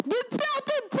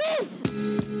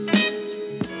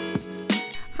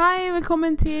Hei,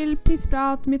 velkommen til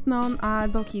Pissprat. Mitt navn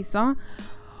Balkisa.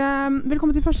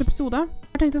 Velkommen til første episode. Jeg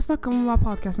har tenkt å snakke om hva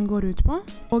podcasten går ut på,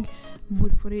 og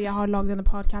hvorfor jeg har laget denne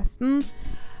podcasten.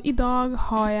 I dag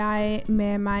har jeg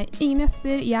med meg ingen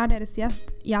gjester. Jeg deres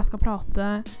gjest. Jeg skal prate,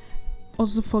 og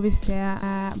så får vi se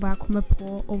hva jeg kommer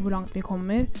på, og hvor langt vi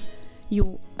kommer.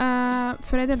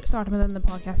 Før jeg starter med denne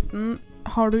podcasten,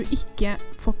 har du ikke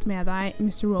fått med deg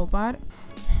Mr. Robot?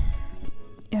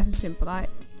 Jeg synes synd på deg.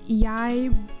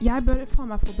 Jeg bør faen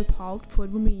meg få betalt for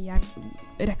hvor mye jeg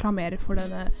reklamerer for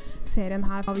denne serien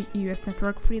her av US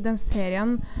Network, fordi den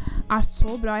serien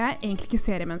så bra. Jeg egentlig ikke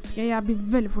seriemenneske. Jeg blir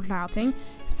veldig fort lei av ting.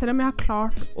 Selv om jeg har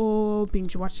klart å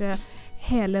binge-watche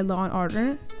hele Law &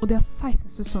 Order, og det 16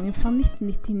 sesonger fra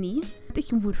 1999. Jeg vet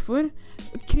ikke hvorfor.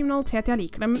 Kriminalitet, jeg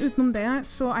liker det, men utenom det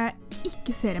så jeg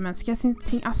ikke seriemenneske. Jeg synes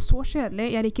ting så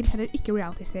kjedelig. Jeg liker heller ikke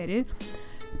reality-serier.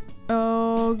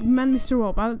 Men Mr.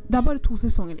 Robot, det bare 2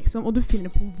 sesonger liksom, og du finner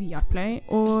på Viaplay,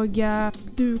 og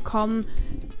du kan,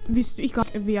 hvis du ikke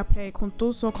har Viaplay-konto,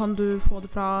 så kan du få det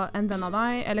fra en venn av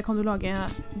deg, eller kan du lage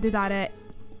det der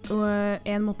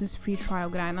en måneds free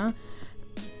trial-greiene.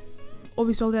 Og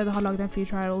hvis du allerede har laget en free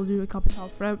trial, og du ikke har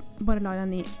betalt for det, bare lag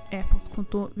den i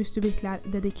e-postkonto hvis du virkelig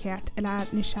dedikert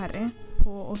eller nysgjerrig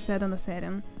på å se denne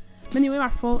serien. Men jo, i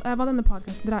hvert fall,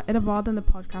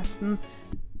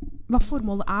 hva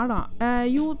formålet da?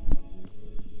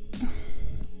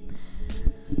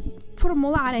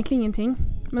 Formålet egentlig ingenting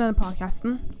med denne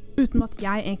podcasten, uten at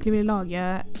jeg egentlig ville lage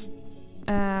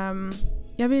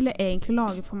jeg ville egentlig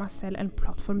lage for meg selv en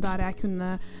plattform der jeg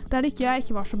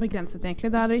ikke var så begrenset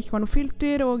egentlig, der det ikke var noe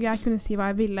filter, og jeg kunne si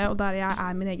hva jeg ville, og der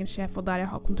jeg min egen sjef, og der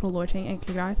jeg har kontroll over ting,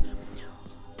 egentlig greit.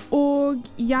 Og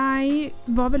jeg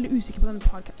var veldig usikker på denne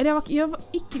podcasten.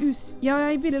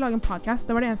 Jeg ville lage en podcast,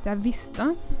 det var det eneste jeg visste.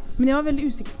 Men jeg var veldig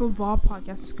usikker på hva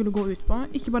podcasten skulle gå ut på.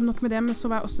 Ikke bare nok med det, men så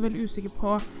var jeg også veldig usikker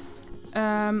på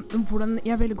hvordan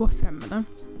jeg ville gå frem med det.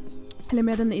 Eller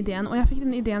med denne ideen. Og jeg fikk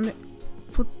denne ideen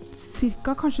for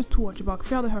cirka kanskje 2 år tilbake,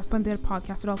 for jeg hadde hørt på en del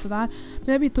podcaster og alt det der.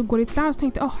 Men jeg begynte å gå litt lei, og så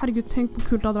tenkte jeg, herregud, tenk hvor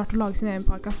kult det hadde vært å lage sin egen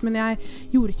podcast. Men jeg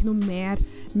gjorde ikke noe mer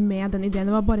med den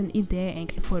ideen. Det var bare en idé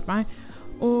egentlig for meg.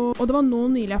 Og det var nå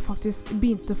nylig jeg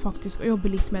begynte å jobbe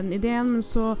litt med den ideen,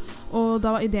 og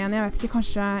da var ideen, jeg vet ikke,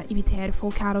 kanskje invitere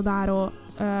folk her og der og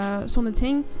sånne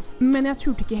ting, men jeg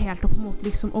turte ikke helt på en måte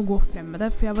liksom å gå frem med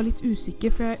det, for jeg var litt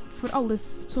usikker, for alle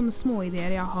sånne små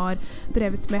ideer jeg har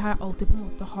drevet med, har jeg alltid på en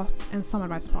måte hatt en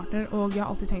samarbeidspartner, og jeg har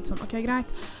alltid tenkt sånn, ok, greit,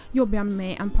 jobber jeg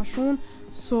med en person,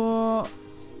 så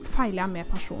feiler jeg med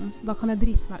personen. Da kan jeg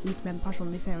drite meg ut med den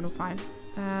personen hvis jeg gjør noe feil.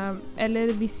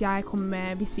 Eller hvis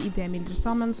vi idémildrer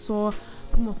sammen, så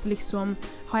på en måte liksom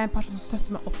har jeg en person som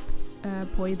støtter meg opp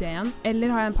på ideen,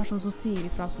 eller har jeg en person som sier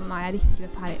ifra sånn, nei, jeg likte ikke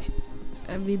dette her,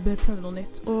 vi bør prøve noe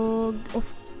nytt,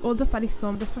 og dette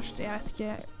liksom det første, jeg vet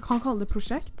ikke, kan kalle det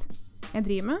prosjekt jeg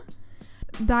driver med,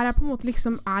 der jeg på en måte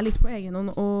liksom litt på egen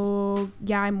hånd, og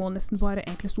jeg må nesten bare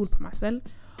egentlig stole på meg selv,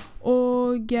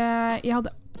 og jeg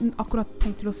hadde akkurat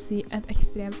tenkt til å si et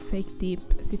ekstremt fake deep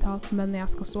sitat, men jeg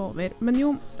skal stå over. Men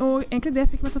jo, og egentlig det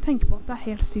fikk meg til å tenke på at det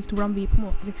helt sykt hvordan vi på en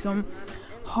måte liksom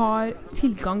har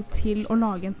tilgang til å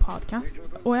lage en podcast.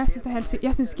 Og jeg synes det helt sykt.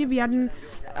 Jeg synes ikke vi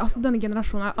denne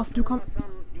generasjonen at du kan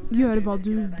gjøre hva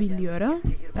du vil gjøre.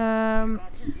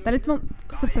 Det litt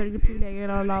selvfølgelig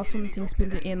privilegier å la sånne ting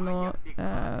spille inn og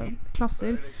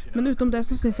klasser, men utenom det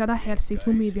så synes jeg det helt sykt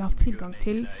hvor mye vi har tilgang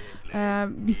til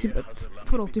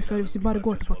forhold til før, hvis vi bare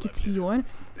går tilbake 10 år.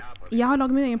 Jeg har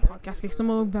laget min egen podcast liksom,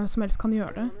 og hvem som helst kan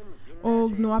gjøre det.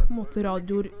 Og nå på en måte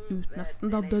radioer ut nesten,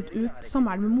 det har dødd ut.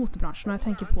 Samme det med motebransjen når jeg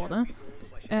tenker på det.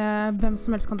 Hvem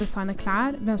som helst kan designe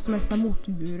klær, hvem som helst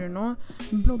motegurer nå,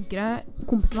 bloggere,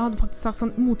 kompisene hadde faktisk sagt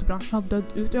sånn, motebransjen har dødd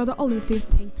ut, og jeg hadde aldri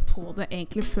tenkt på det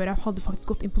egentlig før jeg hadde faktisk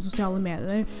gått inn på sosiale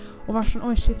medier, og vært sånn,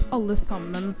 oi shit, alle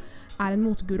sammen en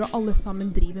moteguru, og alle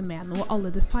sammen driver med noe,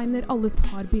 alle designer, alle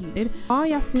tar bilder. Ja,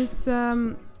 jeg synes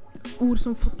ord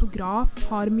som fotograf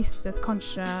har mistet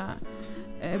kanskje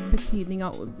betydning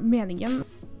av meningen.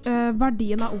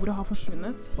 Verdien av ordet har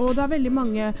forsvunnet. Og det veldig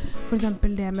mange, for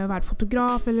eksempel det med å være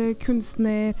fotograf, eller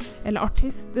kunstner, eller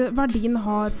artist. Verdien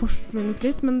har forsvunnet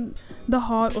litt, men det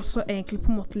har også egentlig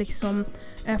på en måte liksom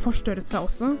forstørret seg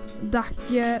også. Det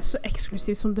ikke så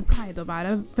eksklusivt som det pleide å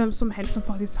være. Hvem som helst som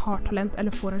faktisk har talent,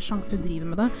 eller får en sjanse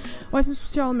driver med det. Og jeg synes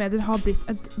sosiale medier har blitt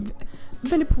et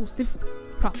veldig positivt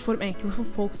plattform egentlig for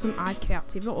folk som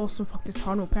kreative og som faktisk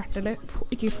har noe på hjertet eller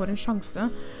ikke får en sjanse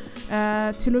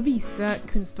til å vise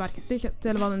kunstverket sitt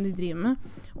eller hva de driver med.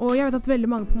 Og jeg vet at veldig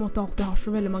mange på en måte alltid har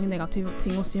så veldig mange negative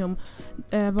ting å si om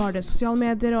hva det sosiale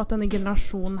medier, og at denne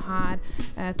generasjonen her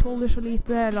tåler så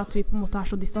lite, eller at vi på en måte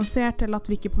så distansert, eller at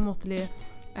vi ikke på en måte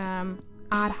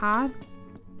her.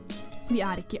 vi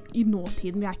er ikke i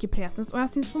nåtiden, vi er ikke presens. Og jeg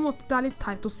synes på en måte det er litt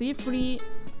teit å si, fordi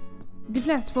de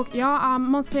fleste folk,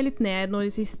 man ser litt ned nå i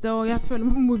det siste, og jeg føler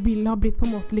mobilen har blitt på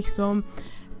en måte liksom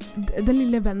den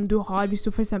lille vennen du har hvis du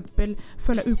for eksempel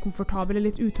føler deg ukomfortabel eller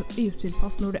litt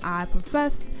utilpass når du er på en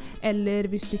fest, eller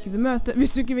hvis du ikke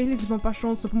vil hilse på en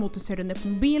person, så på en måte ser du ned på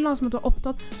mobilen, som at du er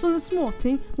opptatt. Sånne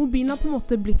småting. Mobilen har på en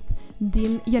måte blitt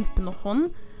din hjelpende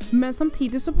hånd, men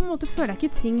samtidig så på en måte føler jeg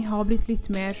ikke ting har blitt litt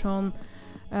mer sånn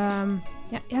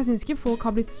jeg synes ikke folk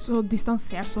har blitt så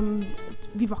distansert som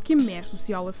vi var ikke mer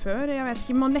sosiale før. Jeg vet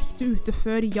ikke, man lekte ute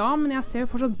før, men jeg ser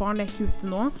jo fortsatt barn leke ute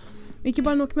nå. Ikke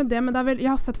bare nok med det, men jeg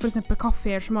har sett for eksempel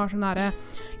kaféer som har sånn der,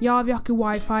 vi har ikke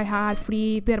wifi her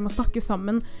fordi dere må snakke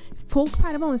sammen. Folk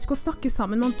pleier vanligvis ikke å snakke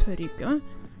sammen, man tør ikke.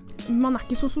 Man er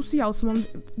ikke så sosial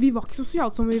vi var ikke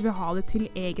sosialt som vi vil ha det til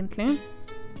egentlig.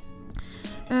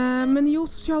 Men jo,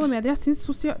 sosiale medier, jeg synes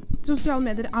sosiale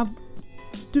medier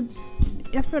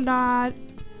jeg føler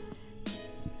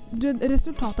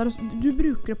resultatet du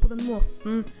bruker det på den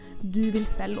måten du vil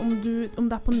selv, om det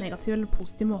er på negativ eller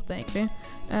positiv måte egentlig.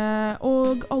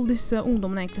 Og alle disse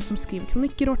ungdommene egentlig som skriver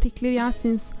kronikker og artikler, jeg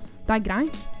synes det er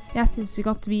greit. Jeg synes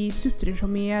ikke at vi sutrer så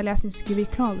mye, eller jeg synes ikke vi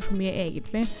klager så mye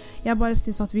egentlig. Jeg bare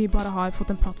synes at vi bare har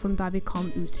fått en plattform der vi kan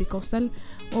uttrykke oss selv.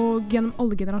 Og gjennom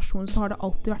alle generasjoner så har det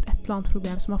alltid vært et eller annet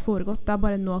problem som har foregått. Det er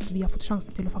bare nå at vi har fått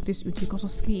sjansen til å faktisk uttrykke oss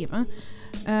og skrive.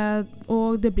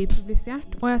 Og det blir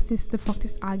publisert. Og jeg synes det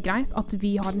faktisk er greit at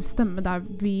vi har en stemme der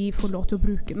vi får lov til å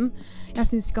bruke den. Jeg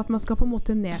synes ikke at man skal på en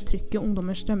måte nedtrykke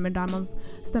ungdommers stemmer der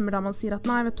man sier at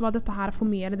nei, vet du hva, dette her er for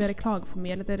mye, eller dere klager for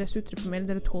mye, eller dere sutrer for mye,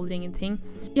 eller dere tåler ingenting.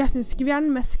 Jeg synes ikke vi er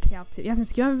den mest kreative. Jeg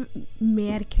synes ikke vi er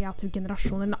mer kreativ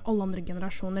generasjon enn alle andre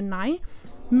generasjoner, nei.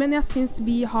 Men jeg synes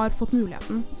vi har fått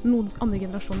muligheten, noen andre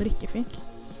generasjoner ikke fikk.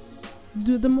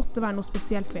 Det måtte være noe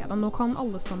spesielt ved det. Nå kan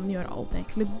alle sammen gjøre alt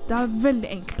egentlig. Det er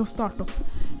veldig enkelt å starte opp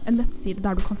en nettside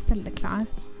der du kan selge klær.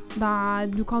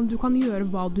 Du kan gjøre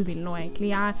hva du vil nå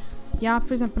egentlig. Jeg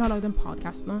for eksempel har laget en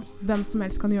podcast nå. Hvem som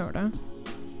helst kan gjøre det.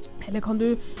 Eller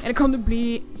kan du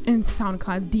bli en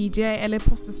SoundCloud-DJ, eller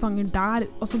poste sanger der.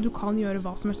 Altså, du kan gjøre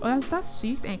hva som helst. Og jeg synes det er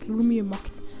sykt egentlig hvor mye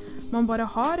makt man bare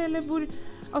har, eller hvor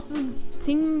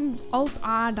alt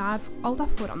er der, alt er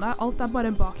foran deg, alt er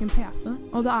bare bak en PC,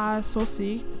 og det er så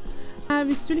sykt.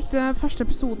 Hvis du likte første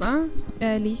episode,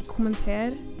 lik,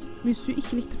 kommenter. Hvis du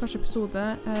ikke likte første episode,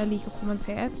 lik og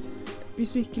kommenter.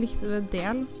 Hvis du ikke likte det,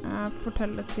 del.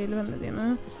 Fortell det til vennene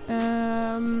dine.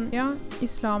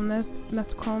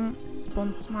 Islamnet.com,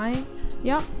 spons meg.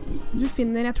 Jeg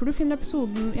tror du finner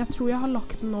episoden. Jeg tror jeg har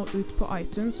lagt den nå ut på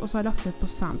iTunes, og så har jeg lagt den ut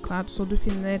på SoundCloud, så du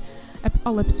finner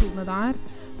alle episodene der.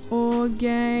 Og